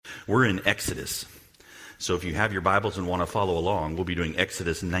We're in Exodus. So if you have your Bibles and want to follow along, we'll be doing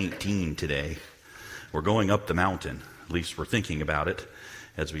Exodus 19 today. We're going up the mountain. At least we're thinking about it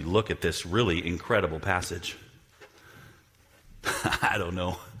as we look at this really incredible passage. I don't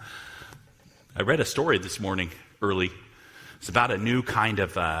know. I read a story this morning early. It's about a new kind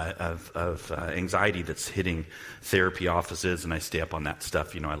of anxiety that's hitting therapy offices, and I stay up on that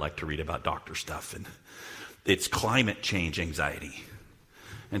stuff. You know, I like to read about doctor stuff, and it's climate change anxiety.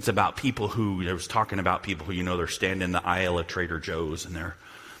 And it's about people who, I was talking about people who, you know, they're standing in the aisle of Trader Joe's, and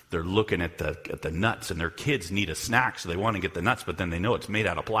they're looking at the nuts, and their kids need a snack, so they want to get the nuts, but then they know it's made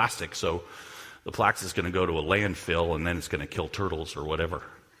out of plastic, so the plastic is going to go to a landfill, and then it's going to kill turtles or whatever.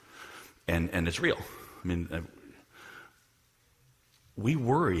 And it's real. I mean, we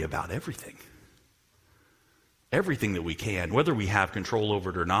worry about everything. Everything that we can, whether we have control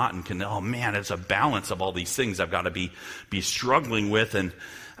over it or not, and can, oh man, it's a balance of all these things I've got to be struggling with, and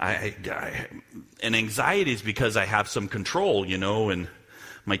and anxiety is because I have some control, you know, and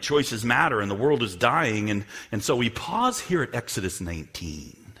my choices matter, and the world is dying, and so we pause here at Exodus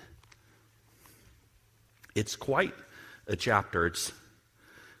 19. It's quite a chapter. It's,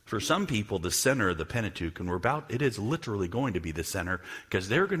 for some people, the center of the Pentateuch, and it is literally going to be the center, because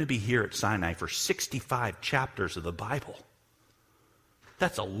they're going to be here at Sinai for 65 chapters of the Bible.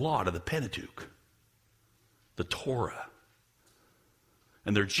 That's a lot of the Pentateuch, the Torah.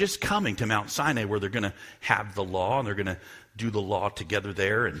 And they're just coming to Mount Sinai where they're going to have the law, and they're going to do the law together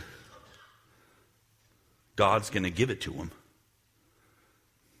there, and God's going to give it to them.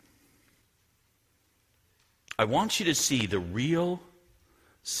 I want you to see the real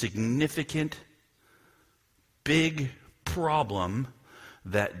significant, big problem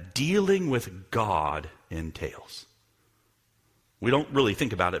that dealing with God entails. We don't really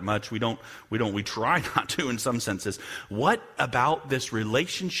think about it much. We try not to in some senses. What about this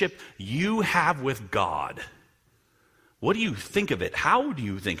relationship you have with God? What do you think of it? How do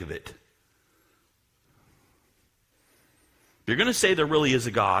you think of it? You're going to say there really is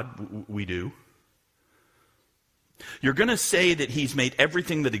a God. We do. You're going to say that He's made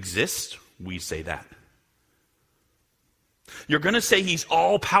everything that exists. We say that. You're going to say He's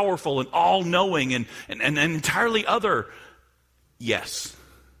all-powerful and all-knowing and entirely other. Yes.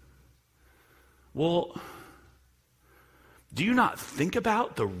 Well, do you not think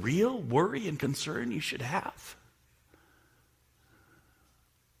about the real worry and concern you should have?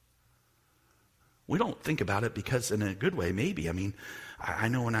 We don't think about it because, in a good way, maybe. I mean, I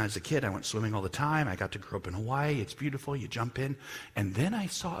know when I was a kid, I went swimming all the time. I got to grow up in Hawaii. It's beautiful. You jump in. And then I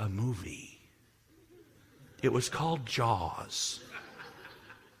saw a movie. It was called Jaws.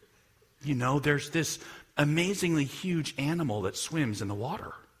 You know, there's this amazingly huge animal that swims in the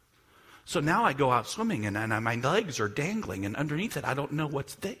water. So now I go out swimming, and my legs are dangling, and underneath it, I don't know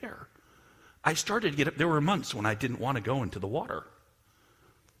what's there. I started to get up. There were months when I didn't want to go into the water.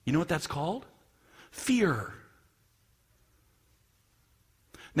 You know what that's called? Fear.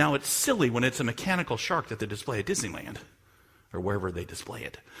 Now, it's silly when it's a mechanical shark that they display at Disneyland or wherever they display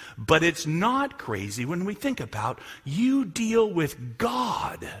it. But it's not crazy when we think about you deal with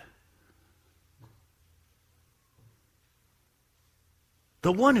God.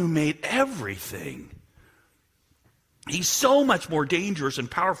 The one who made everything. He's so much more dangerous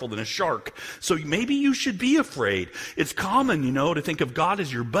and powerful than a shark. So maybe you should be afraid. It's common, you know, to think of God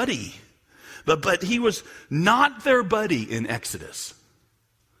as your buddy. But He was not their buddy in Exodus.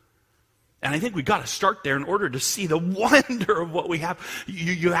 And I think we've got to start there in order to see the wonder of what we have.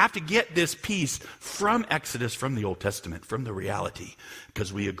 You have to get this piece from Exodus, from the Old Testament, from the reality,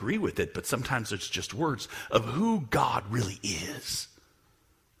 because we agree with it, but sometimes it's just words of who God really is.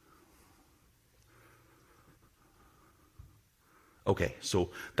 Okay, so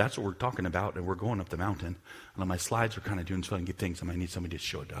that's what we're talking about, and we're going up the mountain. And my slides are kind of doing funny things. I might need somebody to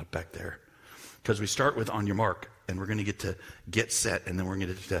show it out back there. Because we start with on your mark, and we're going to get to get set, and then we're going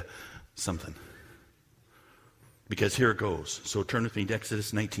to get to something. Because here it goes. So turn with me to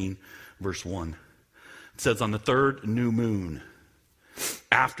Exodus 19, verse 1. It says, on the third new moon,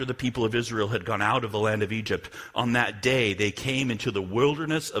 after the people of Israel had gone out of the land of Egypt, on that day they came into the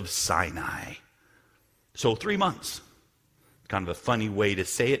wilderness of Sinai. So 3 months. Kind of a funny way to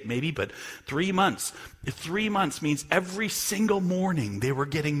say it maybe, but 3 months. 3 months means every single morning they were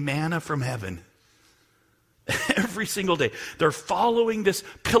getting manna from heaven. Every single day. They're following this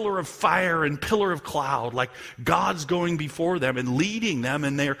pillar of fire and pillar of cloud, like God's going before them and leading them,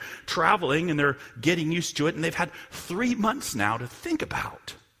 and they're traveling and they're getting used to it, and they've had 3 months now to think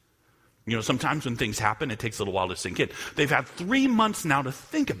about. You know, sometimes when things happen, it takes a little while to sink in. They've had 3 months now to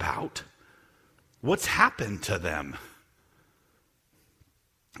think about what's happened to them.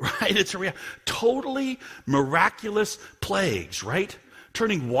 right? It's a totally miraculous plagues, right?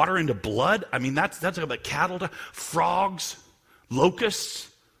 Turning water into blood. I mean, that's about cattle, frogs, locusts,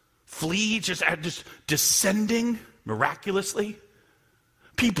 fleas, just descending miraculously.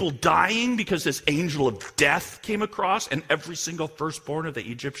 People dying because this angel of death came across and every single firstborn of the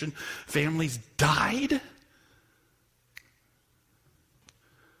Egyptian families died.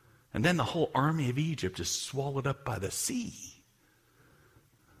 And then the whole army of Egypt is swallowed up by the sea.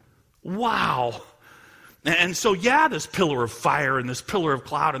 Wow. And so, this pillar of fire and this pillar of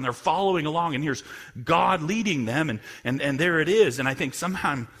cloud, and they're following along, and here's God leading them, and there it is. And I think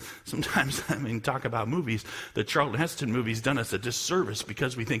sometimes, I mean, talk about movies, the Charlton Heston movie's done us a disservice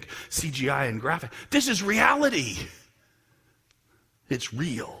because we think CGI and graphic. This is reality. It's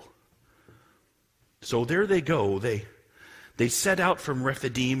real. So there they go. They set out from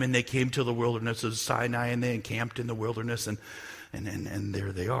Rephidim, and they came to the wilderness of Sinai, and they encamped in the wilderness, and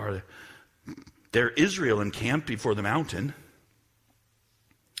there they are. There Israel encamped before the mountain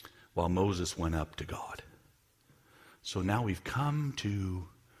while Moses went up to God. So now we've come to,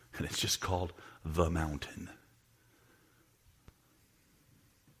 and it's just called the mountain.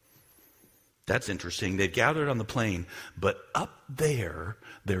 That's interesting. They've gathered on the plain, but up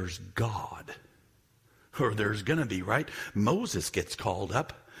there's God. Or there's going to be, right? Moses gets called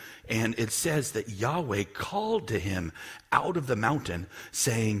up. And it says that Yahweh called to him out of the mountain,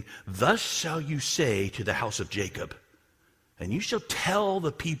 saying, "Thus shall you say to the house of Jacob, and you shall tell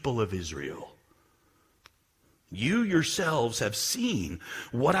the people of Israel, you yourselves have seen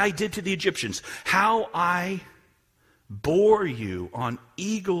what I did to the Egyptians, how I bore you on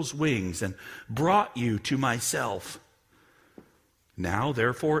eagle's wings and brought you to myself. Now,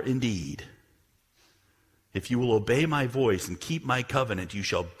 therefore, indeed, if you will obey my voice and keep my covenant, you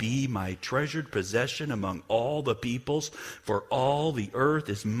shall be my treasured possession among all the peoples, for all the earth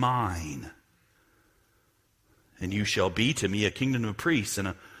is mine. And you shall be to me a kingdom of priests and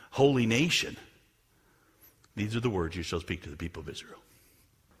a holy nation." These are the words you shall speak to the people of Israel.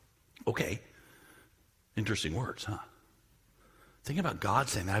 Okay. Interesting words, huh? Think about God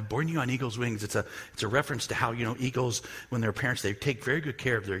saying that. "I've borne you on eagle's wings." It's a reference to how, eagles, when they're parents, they take very good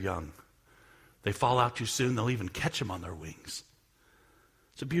care of their young. They fall out too soon, they'll even catch them on their wings.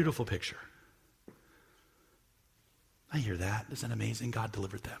 It's a beautiful picture. I hear that. Isn't that amazing? God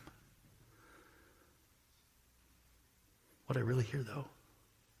delivered them. What I really hear, though,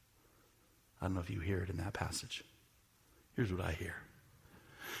 I don't know if you hear it in that passage. Here's what I hear.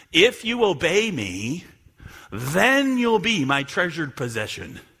 If you obey me, then you'll be my treasured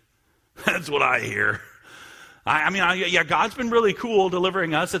possession. That's what I hear. I mean, God's been really cool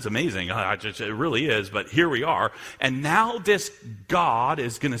delivering us. It's amazing. It really is. But here we are. And now this God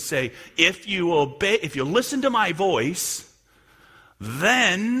is going to say, if you listen to my voice,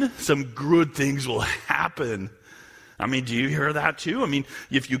 then some good things will happen. I mean, do you hear that too? I mean,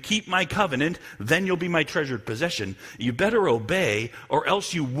 if you keep my covenant, then you'll be my treasured possession. You better obey, or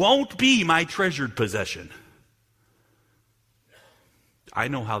else you won't be my treasured possession. I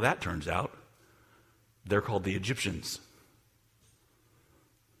know how that turns out. They're called the Egyptians.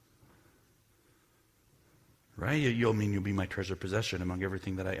 Right? You'll be my treasured possession among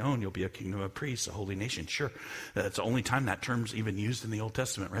everything that I own. You'll be a kingdom of priests, a holy nation. Sure. That's the only time that term's even used in the Old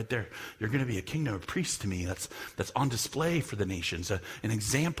Testament, right there. You're going to be a kingdom of priests to me. That's on display for the nations. An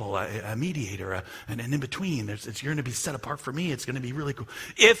example, a mediator, and in between. You're going to be set apart for me. It's going to be really cool.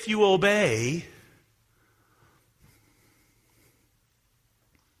 If you obey,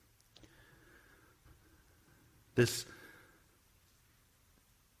 this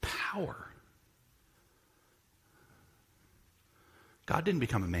power. God didn't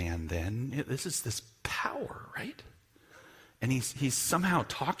become a man then. This is this power, right? And he's somehow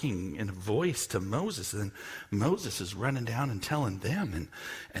talking in a voice to Moses, and Moses is running down and telling them,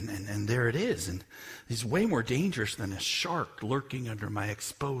 and there it is. And he's way more dangerous than a shark lurking under my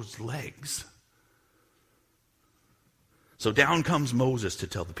exposed legs. So down comes Moses to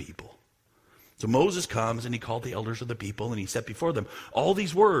tell the people. So Moses comes and he called the elders of the people and he set before them all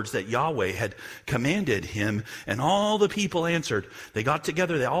these words that Yahweh had commanded him, and all the people answered. They got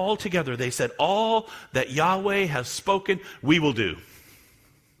together, they said, all that Yahweh has spoken, we will do.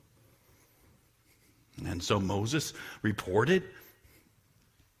 And so Moses reported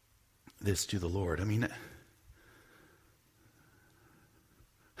this to the Lord. I mean,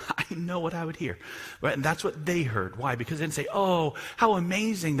 I know what I would hear. Right? And that's what they heard. Why? Because they didn't say, oh, how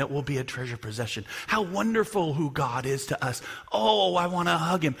amazing that we'll be a treasure possession. How wonderful who God is to us. Oh, I want to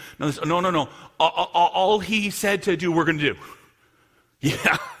hug him. No. All he said to do, we're going to do.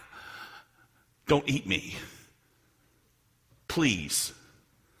 Yeah. Don't eat me. Please.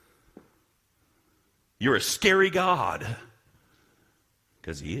 You're a scary God.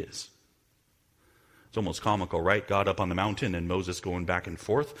 Because he is. It's almost comical, right? God up on the mountain and Moses going back and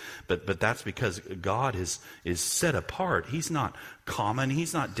forth. But that's because God is set apart. He's not common.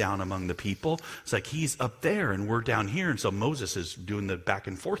 He's not down among the people. It's like he's up there and we're down here. And so Moses is doing the back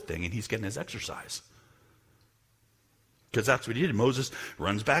and forth thing and he's getting his exercise. Because that's what he did. Moses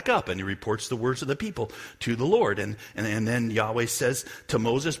runs back up and he reports the words of the people to the Lord. And then Yahweh says to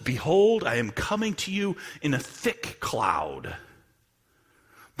Moses, "Behold, I am coming to you in a thick cloud,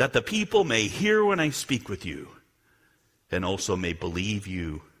 that the people may hear when I speak with you, and also may believe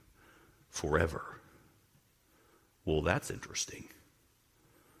you forever." Well, that's interesting.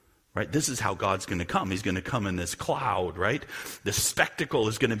 Right? This is how God's going to come. He's going to come in this cloud, right? The spectacle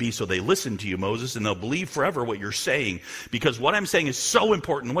is going to be so they listen to you, Moses, and they'll believe forever what you're saying. Because what I'm saying is so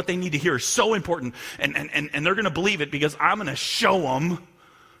important. What they need to hear is so important. And they're going to believe it because I'm going to show them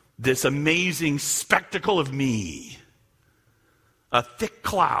this amazing spectacle of me. A thick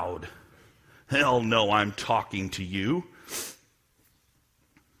cloud. Hell no, I'm talking to you.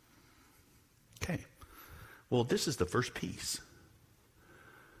 Okay. Well, this is the first piece.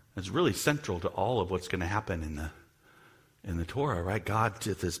 It's really central to all of what's going to happen in the Torah, right? God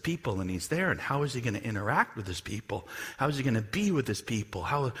with his people, and he's there. And how is he going to interact with his people? How is he going to be with his people?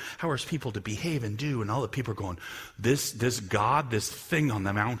 How are his people to behave and do? And all the people are going, this God, this thing on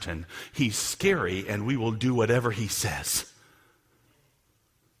the mountain, he's scary, and we will do whatever he says.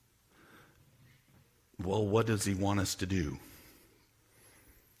 Well, what does he want us to do?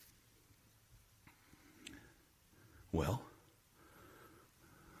 Well,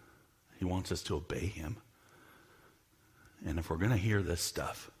 he wants us to obey him. And if we're going to hear this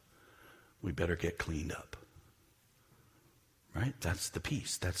stuff, we better get cleaned up. Right? That's the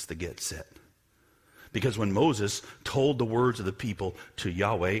piece. That's the get set. Because when Moses told the words of the people to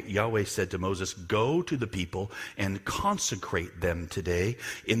Yahweh, Yahweh said to Moses, "Go to the people and consecrate them today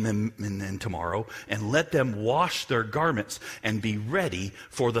and tomorrow, and let them wash their garments and be ready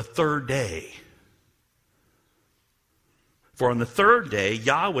for the third day. For on the third day,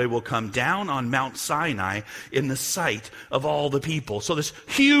 Yahweh will come down on Mount Sinai in the sight of all the people." So this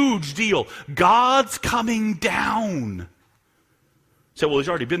huge deal. God's coming down. So, well, he's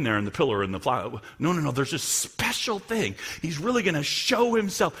already been there in the pillar and the fire. No. There's this special thing. He's really going to show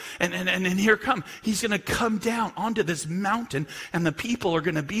himself. And here come. He's going to come down onto this mountain, and the people are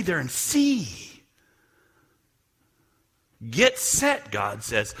going to be there and see. Get set, God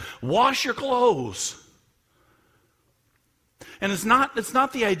says. Wash your clothes. And it's not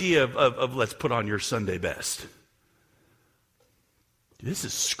the idea of let's put on your Sunday best. This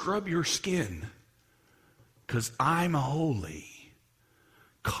is scrub your skin, because I'm holy.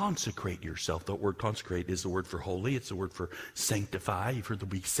 Consecrate yourself. The word consecrate is the word for holy. It's the word for sanctify. You've heard the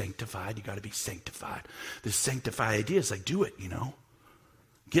word sanctified. You got to be sanctified. This sanctify idea is like, do it,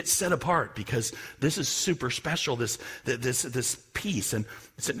 Get set apart, because this is super special, this piece. And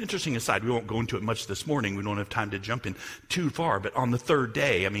it's an interesting aside. We won't go into it much this morning. We don't have time to jump in too far. But on the third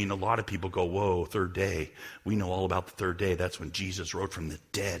day, a lot of people go, whoa, third day. We know all about the third day. That's when Jesus rose from the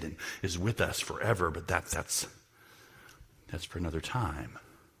dead and is with us forever. But that's for another time.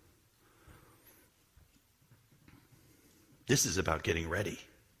 This is about getting ready.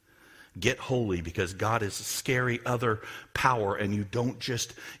 Get holy, because God is a scary other power, and you don't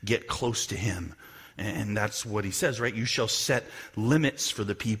just get close to him. And that's what he says, right? You shall set limits for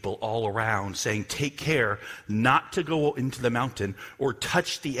the people all around, saying, take care not to go into the mountain or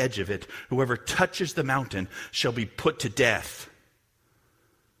touch the edge of it. Whoever touches the mountain shall be put to death.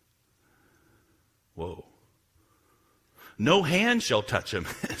 Whoa. No hand shall touch him,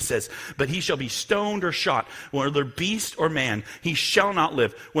 it says, but he shall be stoned or shot. Whether beast or man, he shall not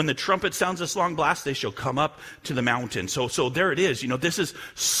live. When the trumpet sounds this long blast, they shall come up to the mountain. So there it is. This is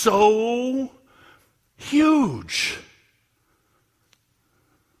so huge.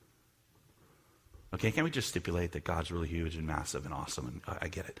 Okay, can't we just stipulate that God's really huge and massive and awesome? And I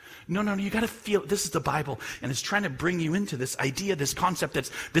get it. No, you got to feel, this is the Bible, and it's trying to bring you into this idea, this concept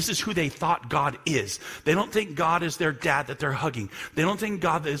this is who they thought God is. They don't think God is their dad that they're hugging. They don't think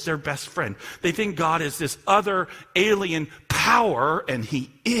God is their best friend. They think God is this other alien power, and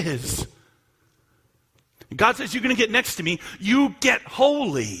he is. God says, you're going to get next to me. You get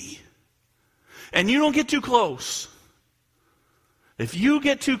holy. And you don't get too close. If you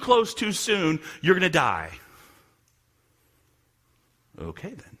get too close too soon, you're going to die. Okay,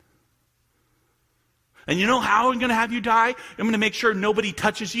 then. And you know how I'm going to have you die? I'm going to make sure nobody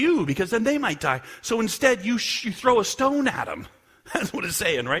touches you, because then they might die. So instead, you throw a stone at them. That's what it's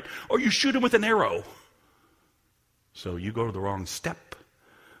saying, right? Or you shoot him with an arrow. So you go to the wrong step.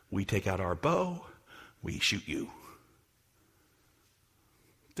 We take out our bow. we shoot you.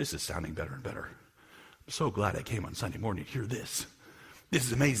 This is sounding better and better. I'm so glad I came on Sunday morning to hear this. This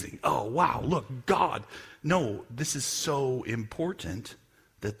is amazing. Oh, wow, look, God. No, this is so important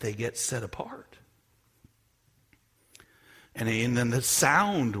that they get set apart. And then the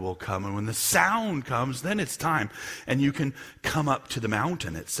sound will come. And when the sound comes, then it's time. And you can come up to the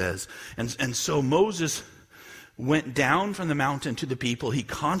mountain, it says. And so Moses went down from the mountain to the people. He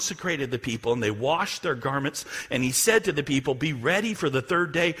consecrated the people, and they washed their garments. And he said to the people, be ready for the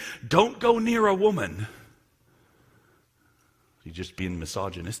third day. Don't go near a woman. You just being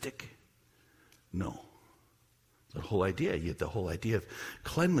misogynistic? No. The whole idea of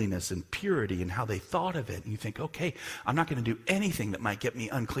cleanliness and purity and how they thought of it. And you think, okay, I'm not going to do anything that might get me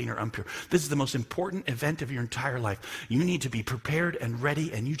unclean or impure. This is the most important event of your entire life. You need to be prepared and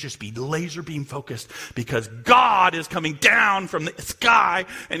ready, and you just be laser beam focused, because God is coming down from the sky,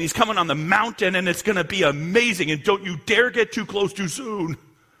 and he's coming on the mountain, and it's going to be amazing. And don't you dare get too close too soon.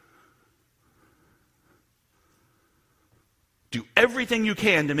 Do everything you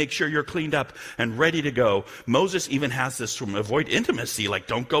can to make sure you're cleaned up and ready to go. Moses even has this from avoid intimacy, like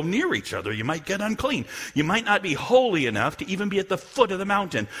don't go near each other. You might get unclean. You might not be holy enough to even be at the foot of the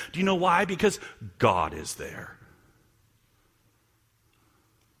mountain. Do you know why? Because God is there.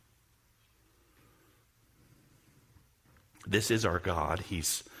 This is our God.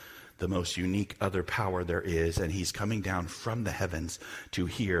 He's the most unique other power there is, and he's coming down from the heavens to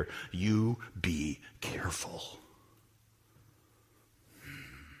hear you be careful.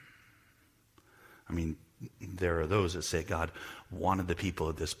 I mean, there are those that say God wanted the people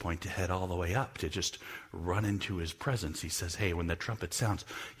at this point to head all the way up, to just run into his presence. He says, hey, when the trumpet sounds,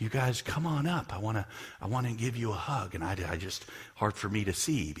 you guys come on up. I want to give you a hug. And I just, hard for me to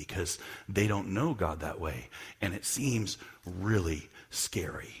see, because they don't know God that way. And it seems really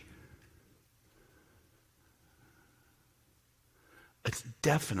scary. It's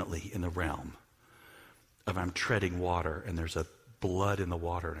definitely in the realm of I'm treading water and there's a blood in the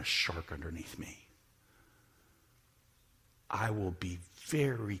water and a shark underneath me. I will be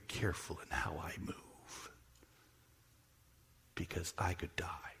very careful in how I move, because I could die.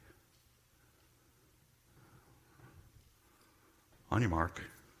 On your mark,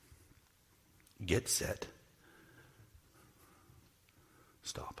 get set,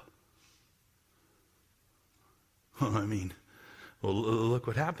 stop. I mean, well, look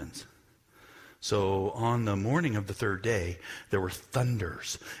what happens. So on the morning of the third day, there were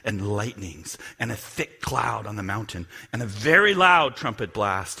thunders and lightnings and a thick cloud on the mountain and a very loud trumpet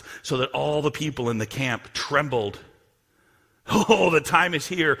blast, so that all the people in the camp trembled. Oh, the time is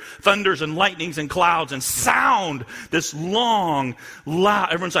here. Thunders and lightnings and clouds and sound. This long,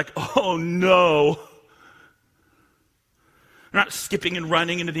 loud. Everyone's like, oh no. They're not skipping and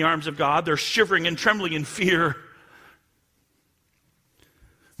running into the arms of God. They're shivering and trembling in fear.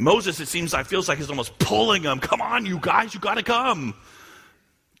 Moses, it feels like he's almost pulling them. Come on, you guys, you got to come.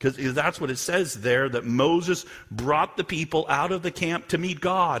 Because that's what it says there, that Moses brought the people out of the camp to meet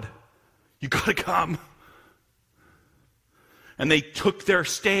God. You got to come. And they took their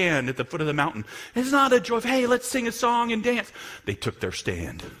stand at the foot of the mountain. It's not a joy of, hey, let's sing a song and dance. They took their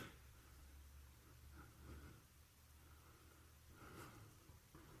stand.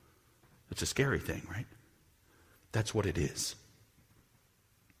 It's a scary thing, right? That's what it is.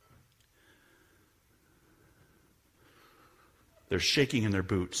 They're shaking in their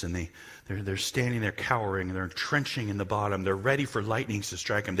boots, and they're standing there cowering, and they're entrenching in the bottom. They're ready for lightnings to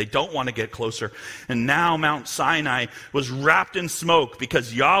strike them. They don't want to get closer. And now Mount Sinai was wrapped in smoke,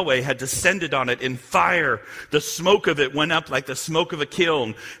 because Yahweh had descended on it in fire. The smoke of it went up like the smoke of a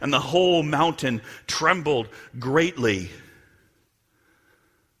kiln, and the whole mountain trembled greatly.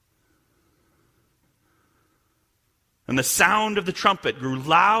 And the sound of the trumpet grew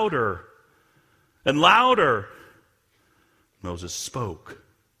louder and louder. Moses spoke,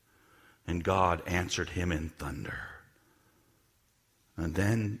 and God answered him in thunder. And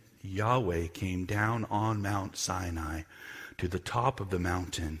then Yahweh came down on Mount Sinai to the top of the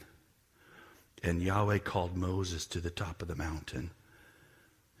mountain, and Yahweh called Moses to the top of the mountain,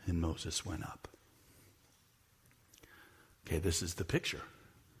 and Moses went up. Okay, this is the picture.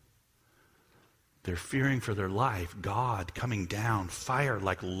 They're fearing for their life. God coming down, fire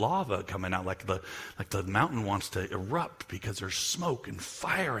like lava coming out, like the mountain wants to erupt, because there's smoke and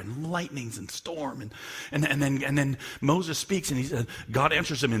fire and lightnings and storm. And then Moses speaks, and God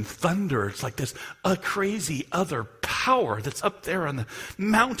answers him in thunder. It's like this crazy other power that's up there on the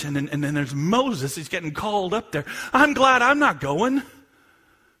mountain. And then there's Moses. He's getting called up there. I'm glad I'm not going.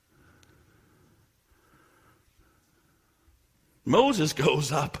 Moses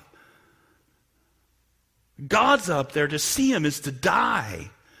goes up. God's up there. To see him is to die.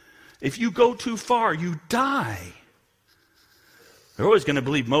 If you go too far, you die. They're always going to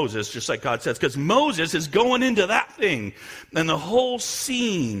believe Moses, just like God says, because Moses is going into that thing. And the whole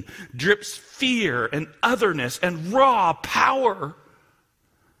scene drips fear and otherness and raw power.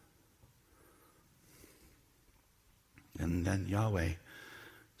 And then Yahweh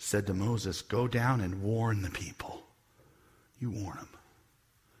said to Moses, go down and warn the people. You warn them.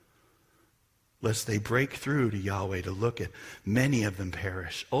 Lest they break through to Yahweh to look at, many of them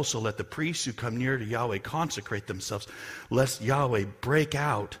perish. Also let the priests who come near to Yahweh consecrate themselves, lest Yahweh break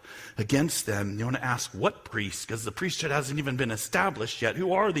out against them. You want to ask, what priests? Because the priesthood hasn't even been established yet.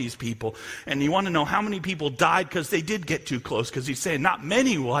 Who are these people? And you want to know how many people died because they did get too close. Because he's saying, not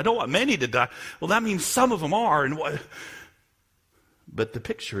many. Well, I don't want many to die. Well, that means some of them are. But the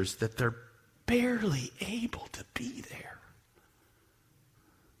picture is that they're barely able to be there.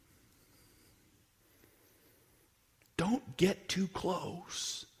 Don't get too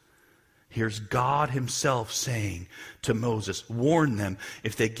close. Here's God himself saying to Moses, warn them,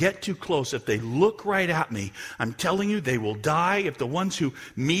 if they get too close, if they look right at me, I'm telling you, they will die. If the ones who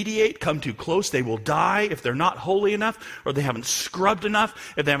mediate come too close, they will die. If they're not holy enough, or they haven't scrubbed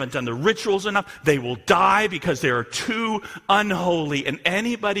enough, if they haven't done the rituals enough, they will die because they are too unholy. And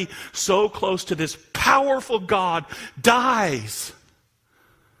anybody so close to this powerful God dies.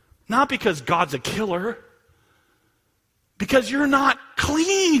 Not because God's a killer, because you're not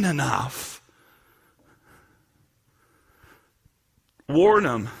clean enough. Warn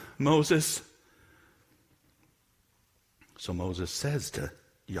them, Moses. So Moses says to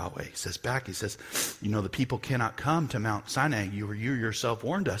Yahweh, he says, the people cannot come to Mount Sinai. You yourself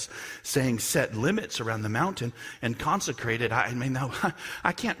warned us, saying, set limits around the mountain and consecrate it.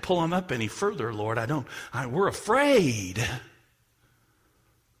 I can't pull them up any further, Lord. We're afraid.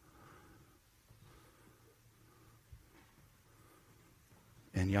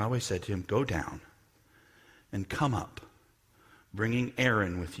 And Yahweh said to him, go down and come up, bringing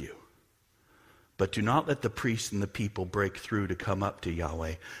Aaron with you. But do not let the priests and the people break through to come up to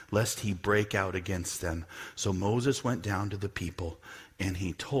Yahweh, lest he break out against them. So Moses went down to the people, and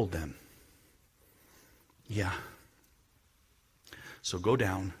he told them, so go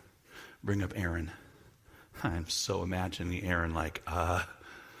down, bring up Aaron. I'm so imagining Aaron like, why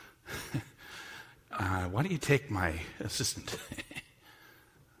don't you take my assistant?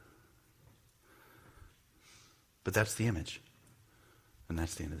 But that's the image. And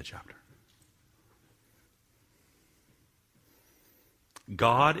that's the end of the chapter.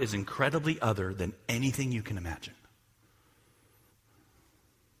 God is incredibly other than anything you can imagine.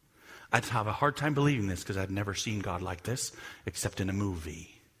 I'd have a hard time believing this because I've never seen God like this except in a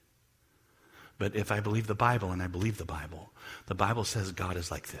movie. But if I believe the Bible, and I believe the Bible says God is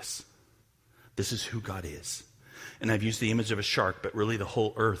like this. This is who God is. And I've used the image of a shark, but really the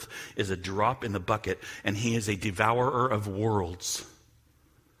whole earth is a drop in the bucket, and he is a devourer of worlds.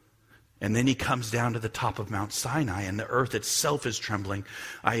 And then he comes down to the top of Mount Sinai, and the earth itself is trembling.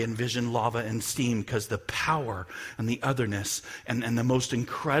 I envision lava and steam because the power and the otherness and the most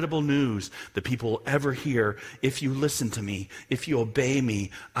incredible news that people will ever hear, if you listen to me, if you obey me,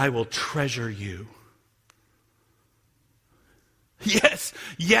 I will treasure you.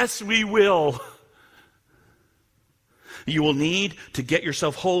 Yes, we will. You will need to get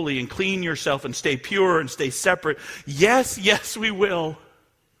yourself holy and clean yourself and stay pure and stay separate. Yes, we will.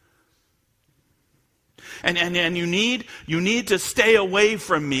 And you need to stay away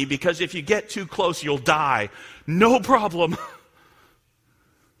from me, because if you get too close, you'll die. No problem.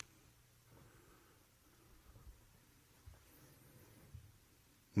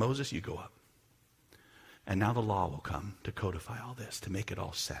 Moses, you go up. And now the law will come to codify all this, to make it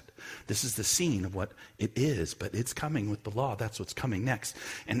all set. This is the scene of what it is, but it's coming with the law. That's what's coming next.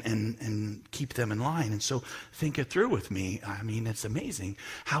 And keep them in line. And so think it through with me. I mean, it's amazing.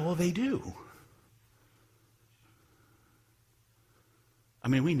 How will they do? I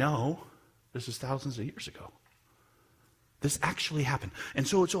mean, we know this is thousands of years ago. This actually happened. And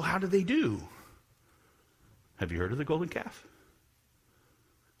so how do they do? Have you heard of the golden calf?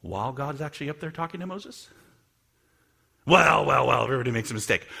 While God's actually up there talking to Moses? Well, everybody makes a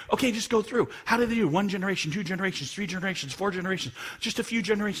mistake. Okay, just go through. How do they do? 1 generation, 2 generations, 3 generations, 4 generations. Just a few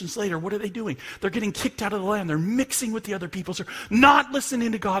generations later, what are they doing? They're getting kicked out of the land. They're mixing with the other peoples. They're not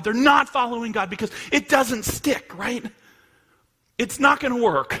listening to God. They're not following God because it doesn't stick, right? It's not going to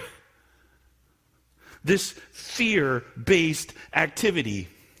work. This fear-based activity,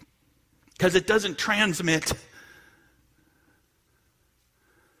 because it doesn't transmit.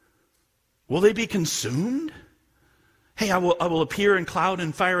 Will they be consumed? Hey, I will appear in cloud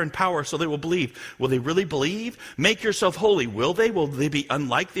and fire and power, so they will believe. Will they really believe? Make yourself holy. Will they? Will they be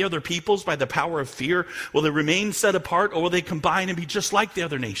unlike the other peoples by the power of fear? Will they remain set apart, or will they combine and be just like the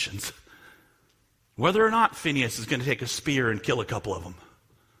other nations? Whether or not Phineas is going to take a spear and kill a couple of them.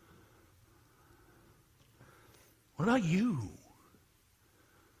 What about you?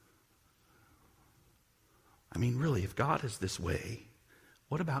 I mean, really, if God is this way,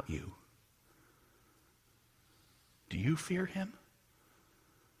 what about you? Do you fear him?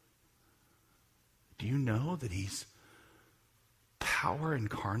 Do you know that he's power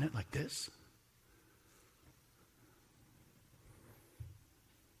incarnate like this?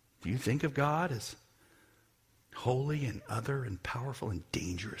 Do you think of God as holy and other and powerful and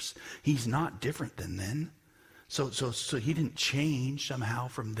dangerous? He's not different than then. So he didn't change somehow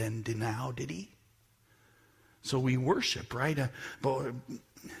from then to now, did he? So we worship, right?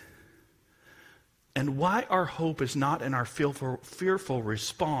 And why our hope is not in our fearful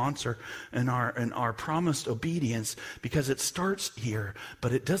response or in our promised obedience, because it starts here,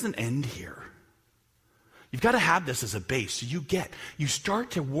 but it doesn't end here. You've got to have this as a base. So you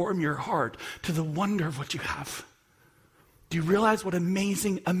start to warm your heart to the wonder of what you have. Do you realize what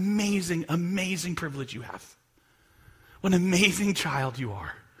amazing, amazing, amazing privilege you have? What an amazing child you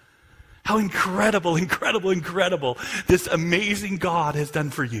are. How incredible, incredible, incredible this amazing God has done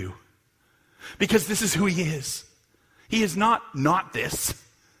for you. Because this is who he is. He is not this.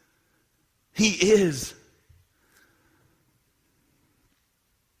 He is.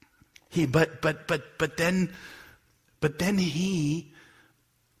 But then he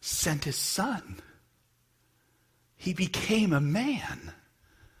sent his son. He became a man.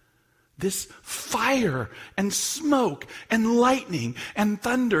 This fire and smoke and lightning and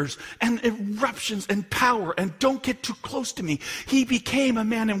thunders and eruptions and power, and don't get too close to me. He became a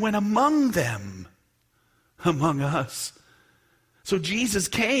man and went among them, among us. So Jesus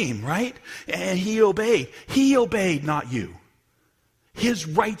came, right? And he obeyed. He obeyed, not you. His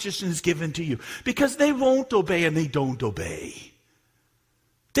righteousness is given to you. Because they won't obey and they don't obey.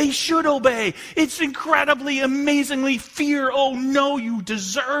 They should obey. It's incredibly, amazingly fear. Oh no, you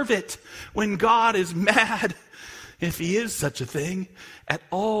deserve it. When God is mad, if he is such a thing, at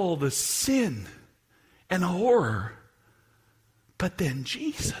all the sin and horror. But then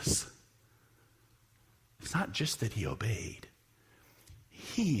Jesus, it's not just that he obeyed.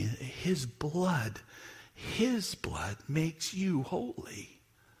 His blood makes you holy.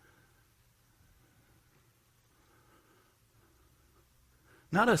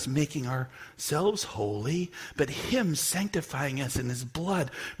 Not us making ourselves holy, but him sanctifying us in his blood.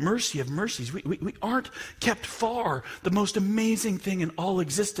 Mercy of mercies. We aren't kept far. The most amazing thing in all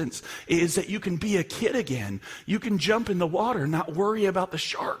existence is that you can be a kid again. You can jump in the water and not worry about the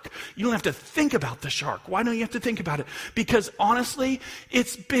shark. You don't have to think about the shark. Why don't you have to think about it? Because honestly,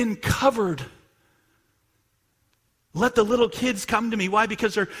 it's been covered. Let the little kids come to me. Why?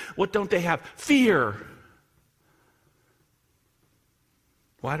 Because what don't they have? Fear.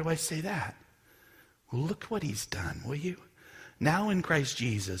 Why do I say that? Well, look what he's done, will you? Now in Christ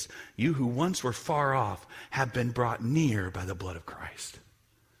Jesus, you who once were far off have been brought near by the blood of Christ.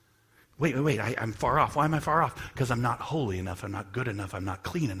 Wait, I'm far off. Why am I far off? Because I'm not holy enough, I'm not good enough, I'm not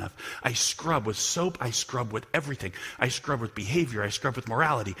clean enough. I scrub with soap, I scrub with everything. I scrub with behavior, I scrub with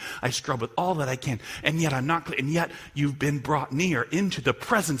morality, I scrub with all that I can. And yet I'm not clean. And yet you've been brought near into the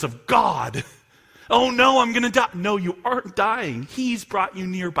presence of God. Oh no, I'm going to die. No, you aren't dying. He's brought you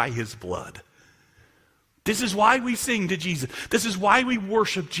near by his blood. This is why we sing to Jesus. This is why we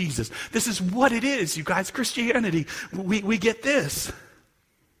worship Jesus. This is what it is, you guys. Christianity, we get this.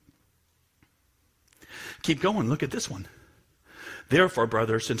 Keep going. Look at this one. Therefore,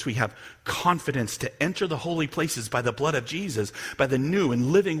 brothers, since we have confidence to enter the holy places by the blood of Jesus, by the new and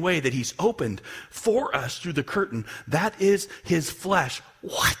living way that he's opened for us through the curtain, that is his flesh.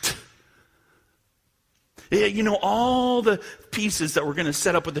 What? You know, all the pieces that we're going to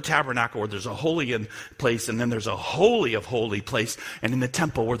set up with the tabernacle, where there's a holy place, and then there's a holy of holy place, and in the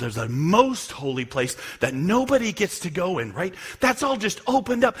temple where there's a most holy place that nobody gets to go in, right? That's all just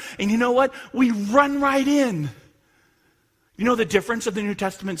opened up. And you know what? We run right in. You know the difference of the New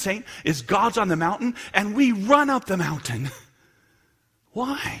Testament saint is God's on the mountain, and we run up the mountain.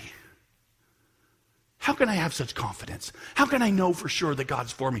 Why? How can I have such confidence? How can I know for sure that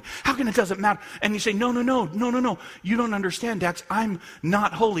God's for me? How can it doesn't matter? And you say, no. You don't understand, Dax. I'm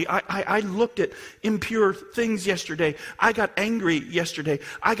not holy. I looked at impure things yesterday. I got angry yesterday.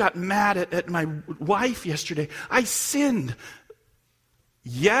 I got mad at my wife yesterday. I sinned.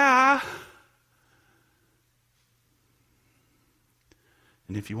 Yeah.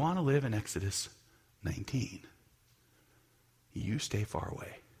 And if you want to live in Exodus 19, you stay far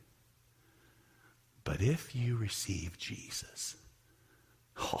away. But if you receive Jesus,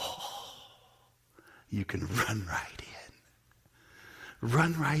 you can run right in.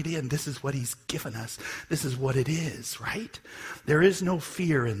 Run right in. This is what he's given us. This is what it is, right? There is no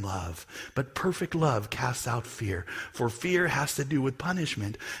fear in love, but perfect love casts out fear. For fear has to do with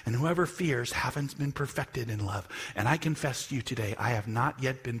punishment, and whoever fears haven't been perfected in love. And I confess to you today, I have not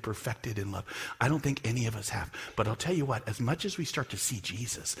yet been perfected in love. I don't think any of us have. But I'll tell you what, as much as we start to see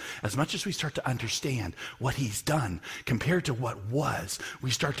Jesus, as much as we start to understand what he's done compared to what was, we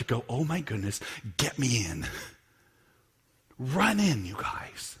start to go, oh my goodness, get me in. Run in, you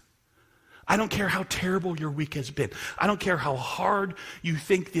guys. I don't care how terrible your week has been. I don't care how hard you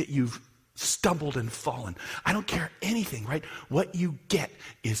think that you've stumbled and fallen. I don't care anything, right? What you get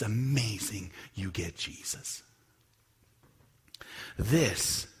is amazing. You get Jesus.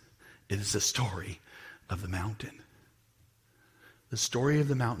 This is the story of the mountain. The story of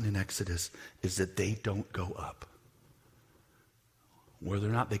the mountain in Exodus is that they don't go up. Whether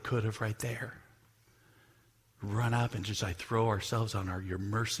or not they could have right there. Run up and just throw ourselves on your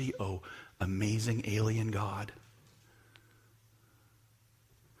mercy, oh amazing alien God.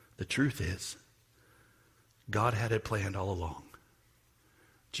 The truth is, God had it planned all along.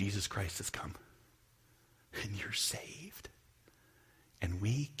 Jesus Christ has come. And you're saved. And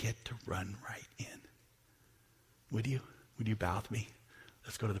we get to run right in. Would you? Would you bow with me?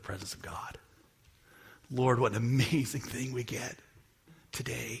 Let's go to the presence of God. Lord, what an amazing thing we get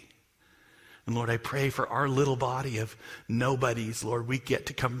today. And Lord, I pray for our little body of nobodies, Lord, we get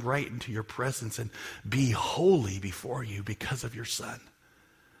to come right into your presence and be holy before you because of your Son.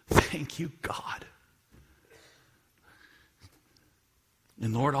 Thank you, God.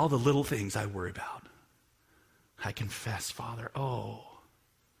 And Lord, all the little things I worry about, I confess, Father, oh,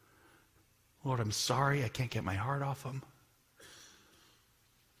 Lord, I'm sorry I can't get my heart off them.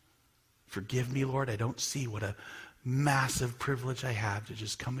 Forgive me, Lord, I don't see what a massive privilege I have to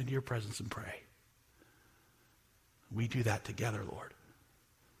just come into your presence and pray. We do that together, Lord.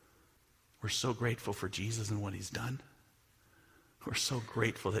 We're so grateful for Jesus and what he's done. We're so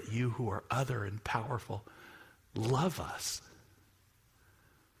grateful that you who are other and powerful love us.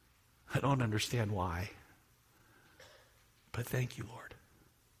 I don't understand why. But thank you, Lord.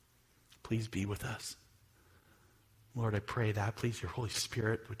 Please be with us. Lord, I pray that. Please, your Holy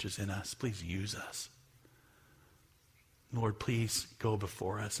Spirit, which is in us, please use us. Lord, please go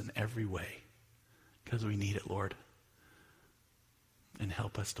before us in every way because we need it, Lord. And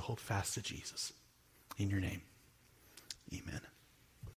help us to hold fast to Jesus. In your name, amen.